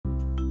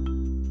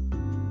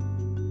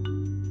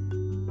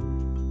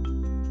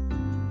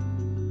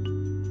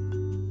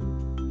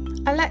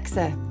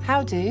Alexa,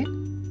 how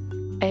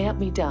do? A up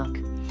me duck.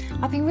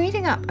 I've been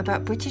reading up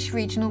about British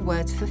regional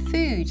words for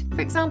food.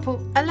 For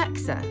example,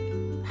 Alexa,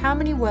 how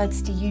many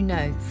words do you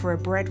know for a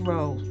bread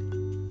roll?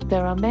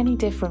 There are many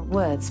different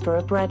words for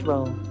a bread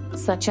roll,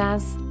 such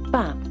as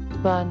bap,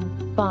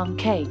 bun, barm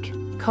cake,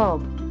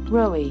 cob,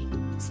 rowie,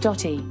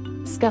 stotty,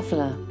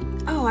 scuffler.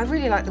 Oh, I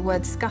really like the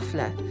word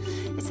scuffler.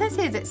 It says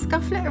here that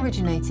scuffler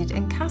originated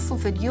in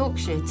Castleford,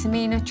 Yorkshire to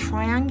mean a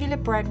triangular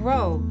bread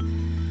roll.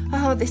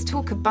 Oh, this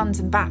talk of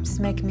buns and baps is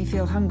making me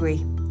feel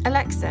hungry.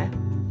 Alexa,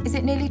 is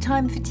it nearly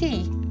time for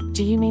tea?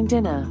 Do you mean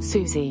dinner,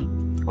 Susie?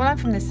 Well, I'm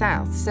from the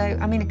south, so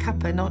I mean a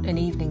cuppa, not an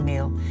evening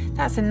meal.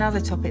 That's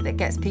another topic that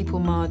gets people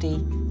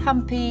mardy.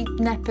 Humpy,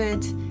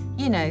 neppard,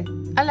 you know.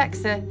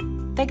 Alexa,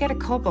 they get a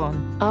cob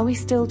on. Are we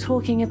still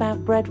talking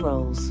about bread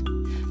rolls?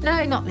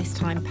 No, not this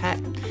time,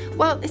 pet.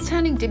 Well, it's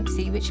turning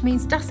dimpsy, which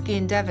means dusky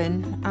in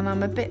Devon, and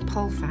I'm a bit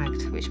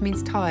poll-fagged, which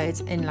means tired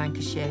in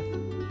Lancashire.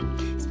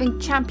 It's been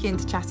champion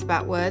to chat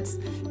about words.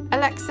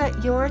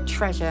 Alexa, you're a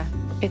treasure.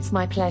 It's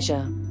my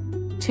pleasure.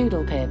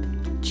 Toodle pip.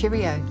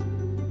 Cheerio.